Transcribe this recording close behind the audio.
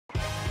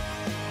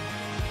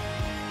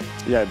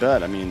Yeah, I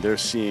bet. I mean, they're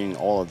seeing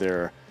all of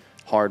their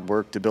hard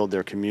work to build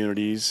their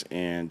communities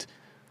and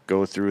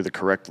go through the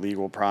correct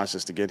legal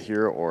process to get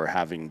here, or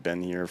having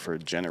been here for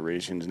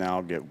generations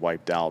now, get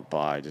wiped out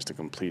by just a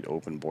complete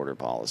open border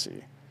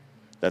policy.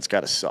 That's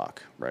got to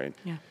suck, right?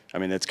 Yeah. I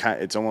mean,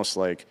 it's almost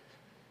like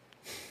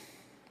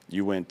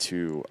you went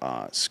to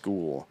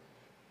school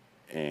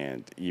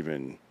and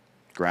even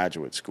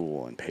graduate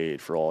school and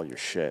paid for all your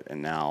shit,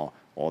 and now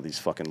all these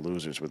fucking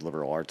losers with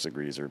liberal arts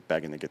degrees are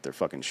begging to get their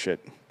fucking shit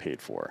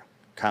paid for.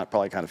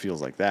 Probably kind of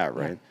feels like that,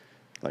 right?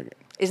 Yeah. Like,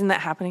 isn't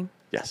that happening?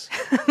 Yes.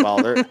 Well,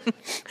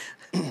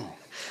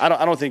 I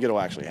don't think it'll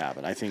actually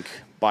happen. I think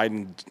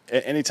Biden,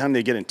 anytime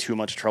they get in too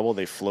much trouble,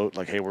 they float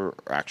like, "Hey, we're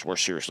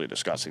seriously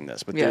discussing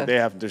this," but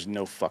there's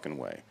no fucking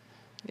way.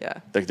 Yeah.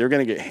 Like, they're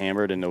going to get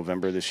hammered in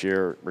November this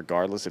year,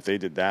 regardless. If they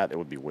did that, it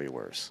would be way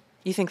worse.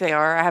 You think they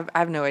are? I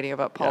have no idea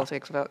about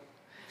politics.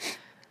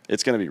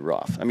 It's going to be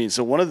rough. I mean,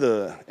 so one of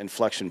the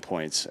inflection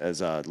points,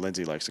 as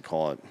Lindsay likes to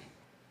call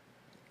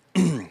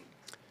it,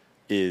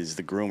 is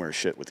the groomer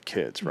shit with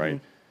kids, right?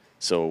 Mm-hmm.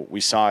 So we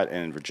saw it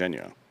in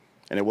Virginia,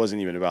 and it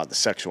wasn't even about the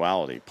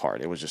sexuality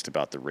part. It was just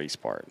about the race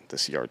part, the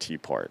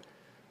CRT part,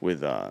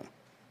 with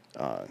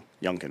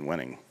Youngkin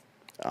winning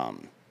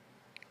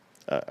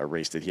a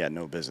race that he had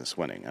no business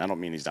winning. And I don't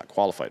mean he's not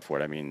qualified for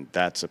it. I mean,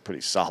 that's a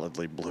pretty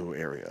solidly blue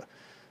area.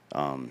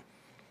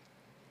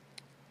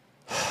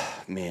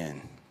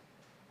 Man,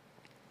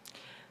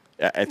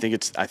 I think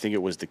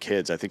it was the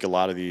kids. I think a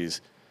lot of these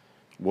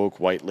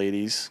woke white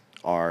ladies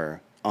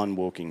are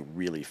unwoking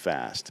really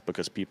fast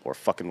because people are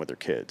fucking with their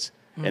kids.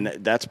 And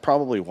that's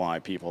probably why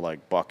people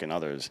like Buck and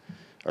others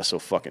are so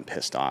fucking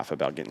pissed off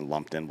about getting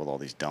lumped in with all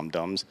these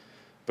dum-dums,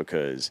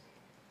 because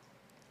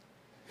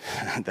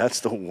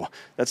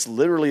that's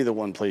literally the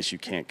one place you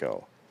can't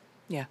go.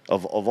 Yeah.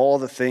 Of all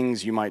the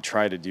things you might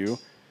try to do,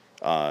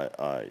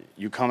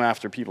 you come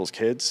after people's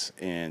kids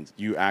and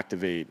you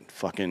activate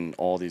fucking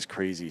all these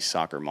crazy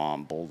soccer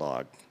mom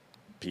bulldog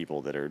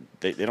people that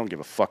they don't give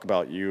a fuck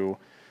about you.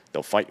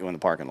 They'll fight you in the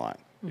parking lot.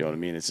 You know what I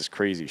mean? It's this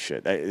crazy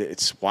shit.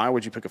 It's why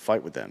would you pick a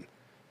fight with them?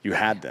 You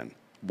had them.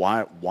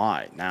 Why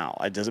now?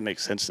 It doesn't make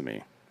sense to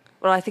me.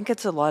 Well, I think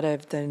it's a lot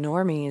of the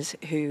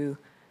normies who,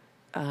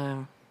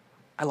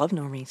 I love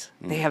normies.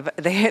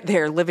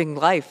 They're living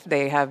life.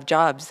 They have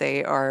jobs.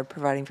 They are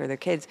providing for their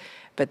kids,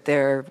 but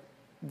they're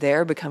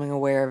becoming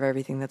aware of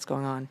everything that's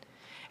going on.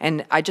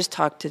 And I just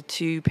talked to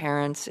two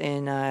parents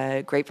in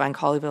Grapevine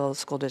Colleyville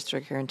School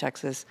District here in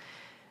Texas.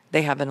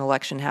 They have an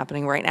election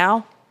happening right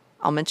now.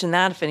 I'll mention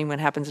that if anyone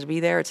happens to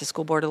be there. It's a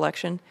school board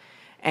election.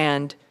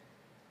 And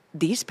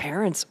these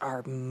parents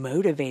are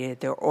motivated.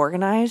 They're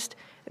organized.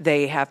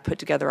 They have put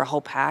together a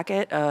whole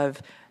packet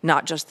of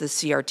not just the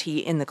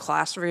CRT in the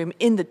classroom,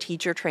 in the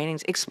teacher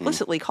trainings,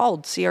 explicitly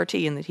called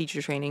CRT in the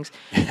teacher trainings,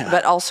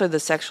 but also the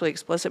sexually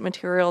explicit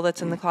material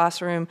that's in the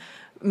classroom,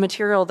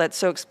 material that's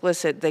so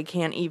explicit they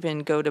can't even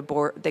go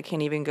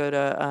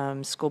to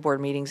school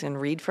board meetings and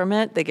read from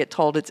it. They get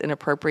told it's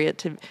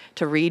inappropriate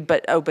to read,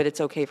 but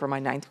it's okay for my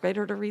 9th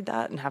grader to read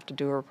that and have to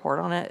do a report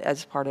on it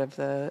as part of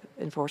the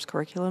enforced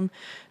curriculum.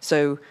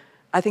 So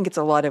I think it's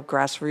a lot of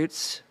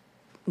grassroots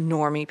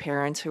normie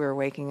parents who are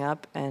waking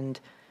up, and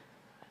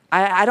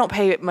I don't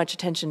pay much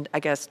attention, I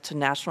guess, to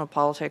national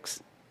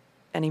politics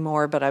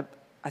anymore, but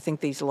I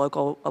think these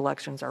local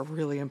elections are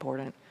really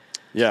important.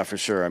 Yeah, for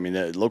sure. I mean,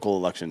 the local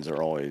elections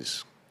are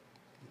always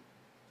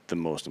the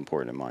most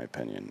important, in my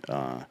opinion.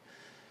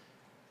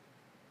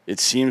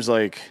 It seems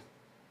like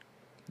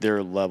there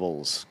are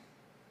levels,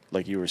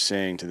 like you were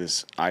saying, to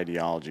this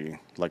ideology,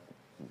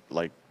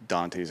 like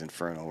Dante's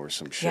Inferno or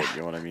some shit. Yeah. You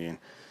know what I mean?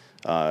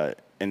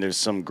 And there's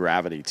some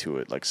gravity to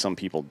it. Like, some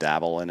people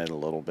dabble in it a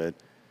little bit.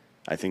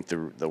 I think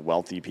the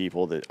wealthy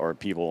people that are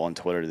people on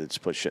Twitter that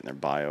just put shit in their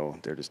bio,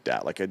 they're just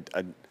like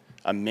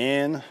a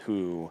man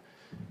who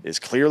is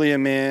clearly a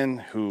man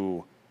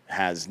who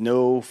has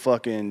no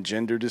fucking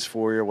gender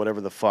dysphoria,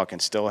 whatever the fuck,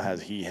 and still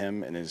has he,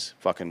 him in his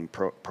fucking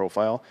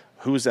profile.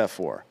 Who's that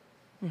for?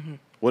 Mm-hmm.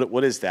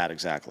 What is that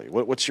exactly?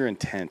 What's your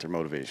intent or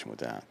motivation with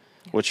that?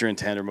 Yeah. What's your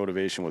intent or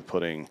motivation with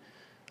putting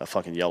a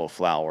fucking yellow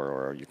flower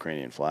or a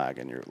Ukrainian flag?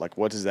 And you're like,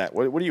 what is that?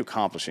 What are you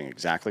accomplishing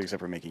exactly,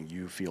 except for making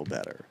you feel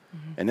better?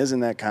 Mm-hmm. And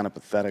isn't that kind of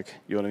pathetic?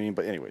 You know what I mean?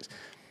 But anyways,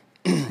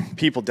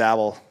 people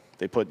dabble.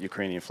 They put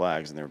Ukrainian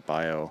flags in their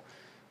bio.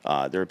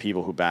 There are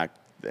people who back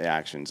the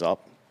actions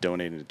up,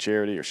 donating to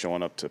charity or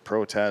showing up to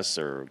protests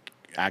or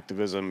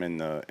activism in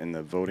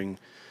the voting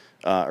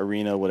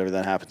arena, whatever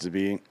that happens to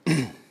be.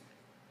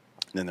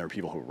 Then there are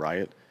people who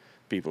riot,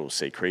 people who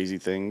say crazy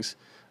things.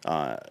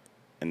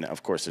 And,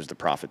 of course, there's the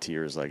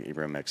profiteers like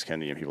Ibram X.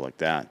 Kendi and people like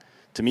that.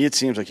 To me, it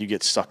seems like you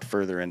get sucked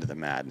further into the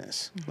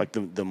madness. Mm-hmm. Like,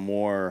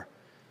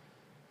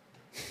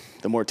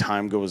 the more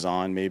time goes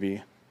on,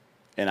 maybe.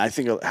 And I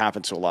think it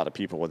happens to a lot of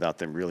people without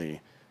them really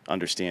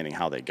understanding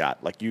how they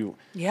got. Like, you...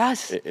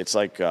 Yes. It's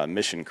like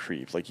mission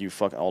creep. Like, you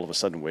all of a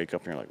sudden wake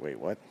up and you're like, wait,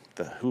 what?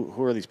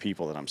 Who are these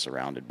people that I'm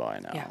surrounded by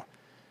now? Yeah.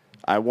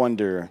 I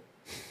wonder,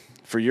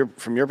 from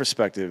your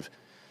perspective,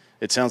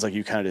 it sounds like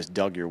you kind of just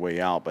dug your way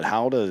out, but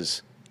how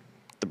does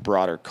the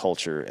broader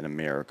culture in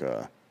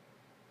America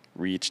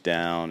reach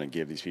down and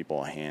give these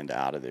people a hand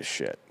out of this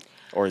shit?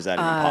 Or is that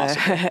even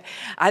possible?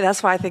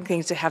 That's why I think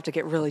things have to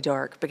get really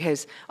dark,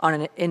 because on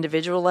an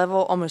individual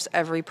level, almost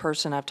every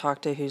person I've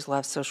talked to who's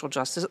left social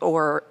justice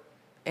or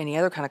any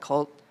other kind of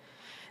cult,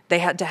 they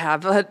had to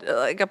have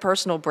a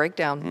personal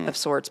breakdown of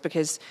sorts,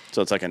 because...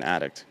 So it's like an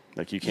addict.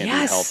 Like, you can't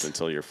be helped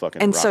until you're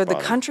fucking And rock so the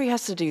bottom. country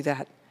has to do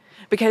that,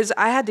 because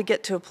I had to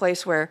get to a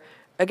place where,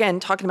 again,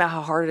 talking about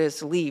how hard it is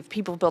to leave,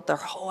 people built their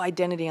whole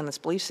identity on this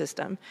belief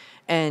system.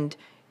 And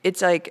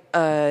it's like,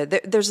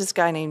 there's this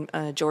guy named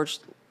George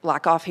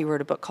Lakoff. He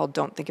wrote a book called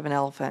Don't Think of an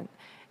Elephant.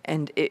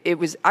 And it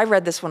was, I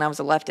read this when I was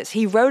a leftist.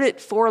 He wrote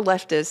it for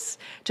leftists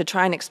to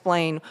try and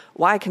explain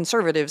why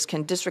conservatives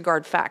can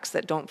disregard facts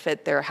that don't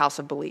fit their house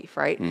of belief,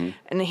 right? Mm-hmm.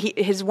 And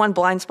his one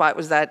blind spot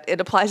was that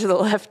it applies to the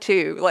left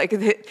too,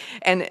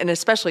 and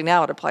especially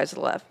now it applies to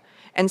the left.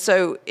 And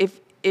so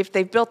if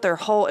they've built their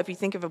whole, if you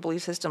think of a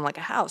belief system like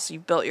a house,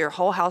 you've built your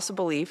whole house of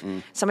belief,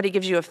 somebody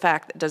gives you a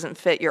fact that doesn't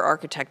fit your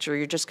architecture,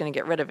 you're just going to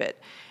get rid of it.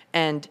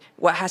 And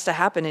what has to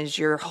happen is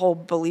your whole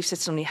belief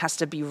system has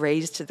to be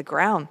razed to the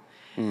ground.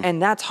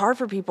 And that's hard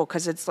for people,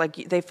 because it's like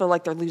they feel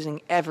like they're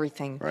losing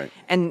everything. Right.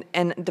 And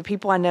the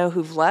people I know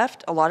who've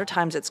left, a lot of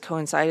times it's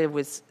coincided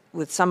with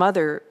some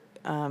other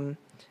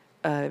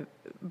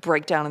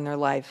breakdown in their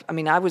life. I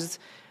mean, I was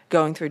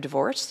going through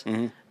divorce.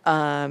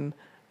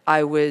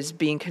 I was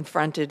being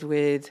confronted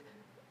with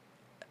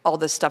all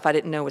this stuff I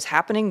didn't know was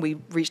happening. We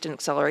reached an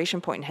acceleration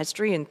point in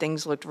history, and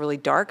things looked really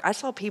dark. I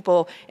saw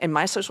people in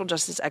my social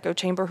justice echo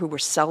chamber who were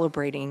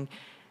celebrating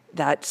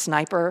that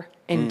sniper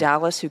in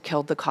Dallas who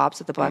killed the cops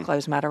at the Black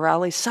Lives Matter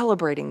rally,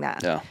 celebrating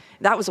that. Yeah.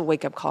 That was a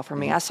wake-up call for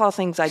me. I saw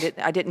things I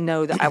didn't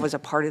know that I was a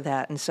part of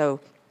that. And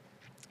so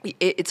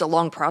it's a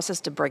long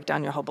process to break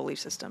down your whole belief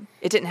system.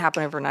 It didn't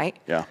happen overnight.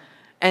 Yeah.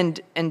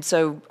 And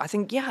so I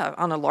think,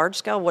 on a large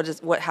scale,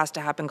 what has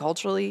to happen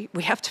culturally,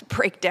 we have to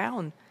break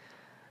down,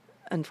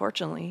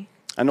 unfortunately.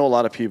 I know a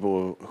lot of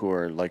people who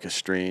are like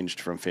estranged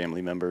from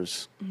family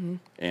members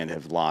and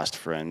have lost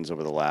friends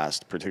over the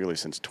last, particularly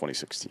since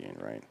 2016,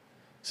 right?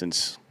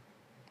 Since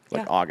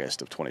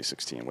August of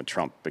 2016, when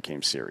Trump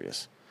became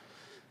serious.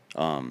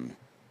 How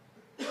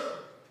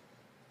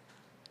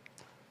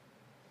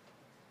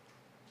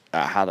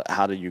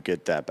do you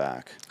get that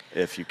back,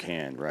 if you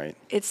can, right?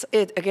 It's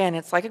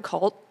like a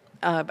cult,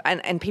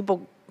 and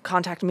people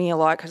contact me a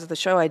lot because of the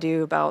show I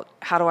do about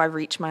how do I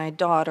reach my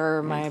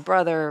daughter, my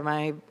brother,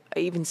 my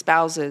even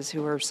spouses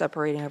who are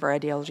separating over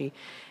ideology.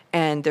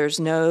 And there's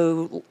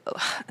no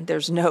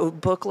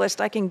book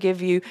list I can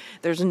give you.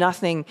 There's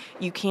nothing.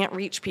 You can't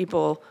reach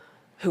people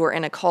who are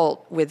in a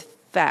cult with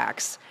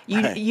facts.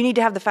 You need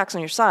to have the facts on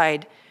your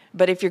side,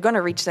 but if you're going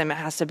to reach them, it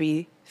has to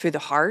be through the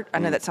heart. I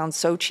know that sounds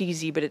so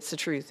cheesy, but it's the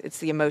truth. It's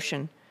the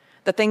emotion.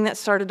 The thing that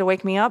started to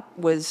wake me up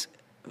was,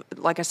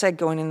 like I said,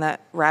 going in that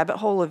rabbit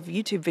hole of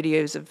YouTube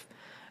videos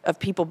of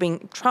people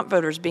Trump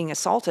voters being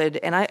assaulted,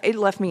 and it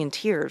left me in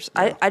tears.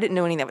 Yeah. I didn't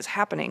know anything that was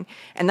happening,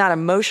 and that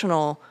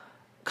emotional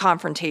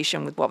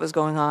confrontation with what was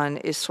going on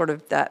is sort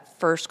of that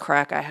first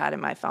crack I had in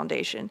my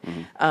foundation.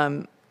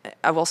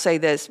 I will say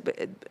this,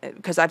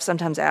 because I've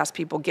sometimes asked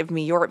people, give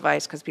me your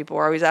advice, because people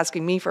are always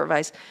asking me for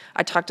advice.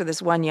 I talked to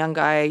this one young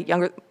guy,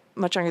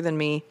 much younger than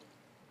me.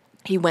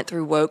 He went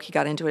through woke. He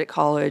got into it at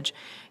college.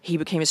 He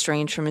became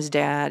estranged from his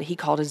dad. He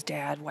called his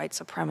dad white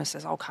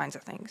supremacist, all kinds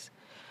of things.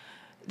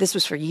 This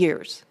was for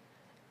years.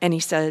 And he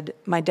said,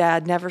 my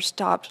dad never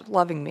stopped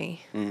loving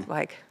me.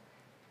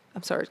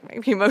 I'm sorry to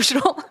make me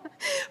emotional,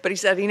 but he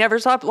said he never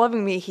stopped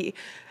loving me.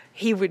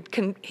 He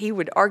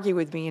would argue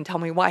with me and tell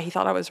me why he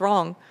thought I was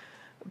wrong,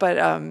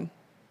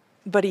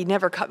 but he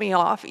never cut me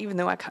off, even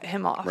though I cut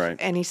him off. Right.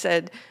 And he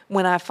said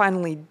when I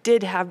finally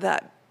did have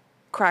that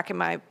crack in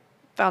my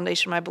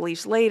foundation, my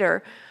beliefs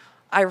later,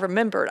 I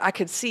remembered I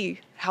could see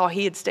how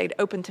he had stayed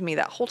open to me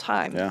that whole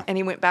time, and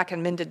he went back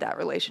and mended that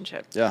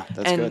relationship. Yeah,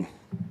 that's good.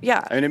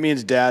 Yeah, I mean, it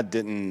means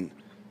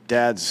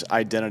Dad's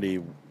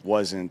identity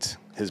wasn't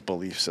his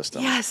belief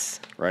system. Yes.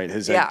 Right?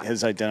 His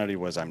identity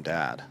was, I'm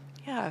Dad.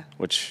 Yeah.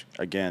 Which,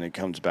 again, it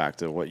comes back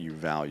to what you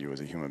value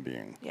as a human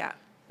being. Yeah.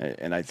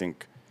 And I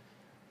think,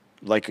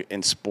 like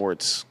in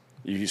sports,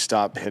 you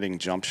stop hitting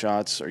jump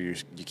shots or you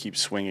keep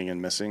swinging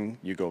and missing,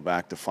 you go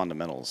back to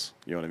fundamentals.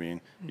 You know what I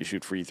mean? You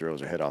shoot free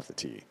throws or hit off the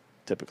tee,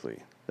 typically.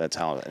 That's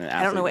how an athlete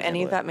I don't know what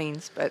any of that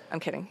means, but I'm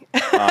kidding.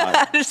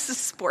 This is a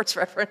sports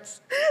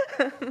reference.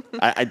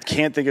 I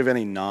can't think of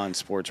any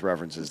non-sports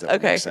references that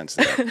would make sense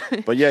to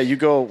that. But yeah, you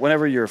go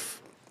whenever your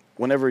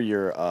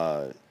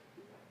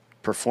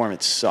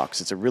performance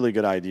sucks. It's a really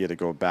good idea to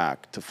go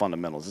back to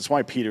fundamentals. That's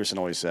why Peterson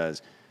always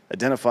says,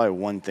 identify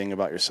one thing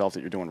about yourself that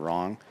you're doing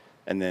wrong,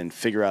 and then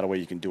figure out a way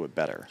you can do it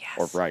better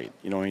or right.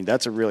 You know what I mean?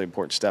 That's a really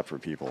important step for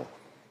people.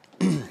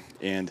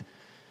 And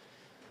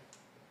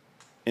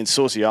in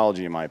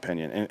sociology, in my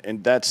opinion,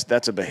 and that's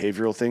a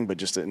behavioral thing, but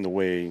just in the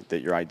way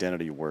that your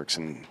identity works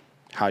and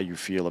how you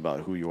feel about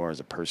who you are as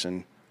a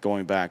person,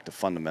 going back to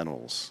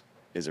fundamentals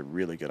is a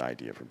really good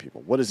idea for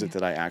people. What is it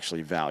that I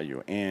actually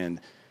value? And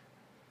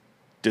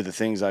do the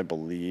things I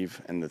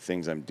believe and the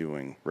things I'm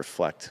doing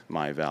reflect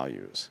my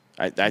values?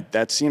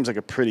 That seems like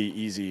a pretty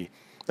easy,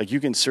 Like, you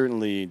can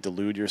certainly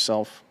delude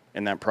yourself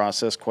in that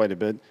process quite a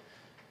bit,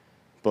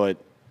 but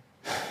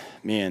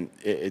man,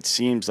 it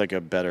seems like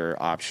a better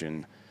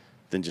option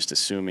than just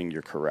assuming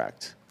you're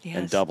correct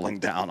and doubling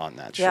down on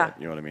that shit.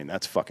 You know what I mean?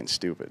 That's fucking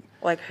stupid.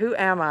 Like, who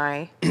am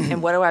I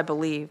and what do I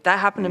believe? That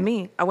happened to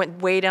me. I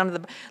went way down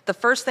to the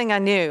first thing I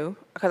knew,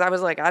 because I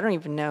was like, I don't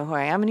even know who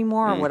I am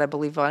anymore or what I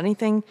believe on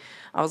anything.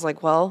 I was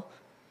like, well,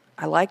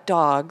 I like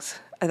dogs.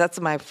 And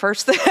that's my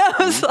first thing. I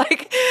was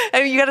like,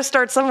 I mean, you got to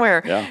start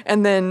somewhere. Yeah.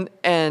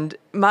 And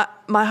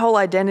my whole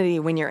identity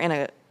when you're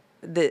in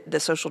the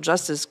social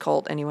justice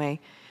cult anyway,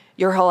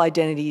 your whole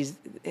identity is,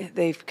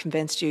 they've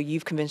convinced you,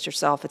 you've convinced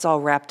yourself, it's all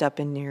wrapped up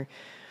in your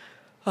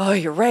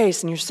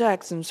race and your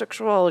sex and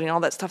sexuality and all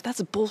that stuff. That's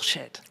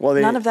bullshit. Well,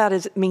 none of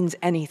that means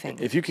anything.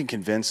 If you can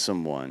convince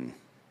someone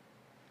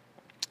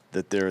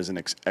that there is an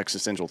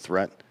existential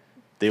threat,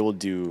 they will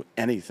do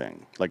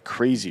anything, like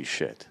crazy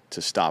shit,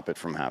 to stop it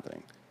from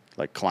happening.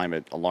 Like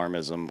climate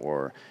alarmism,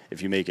 or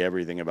if you make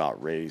everything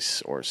about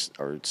race or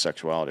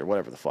sexuality or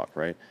whatever the fuck,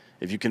 right?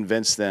 If you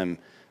convince them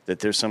that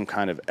there's some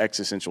kind of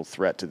existential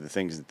threat to the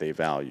things that they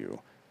value,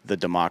 the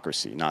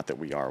democracy, not that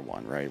we are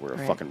one, right? We're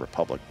a fucking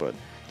republic, but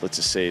let's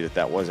just say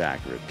that was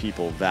accurate.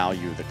 People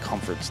value the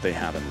comforts they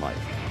have in life.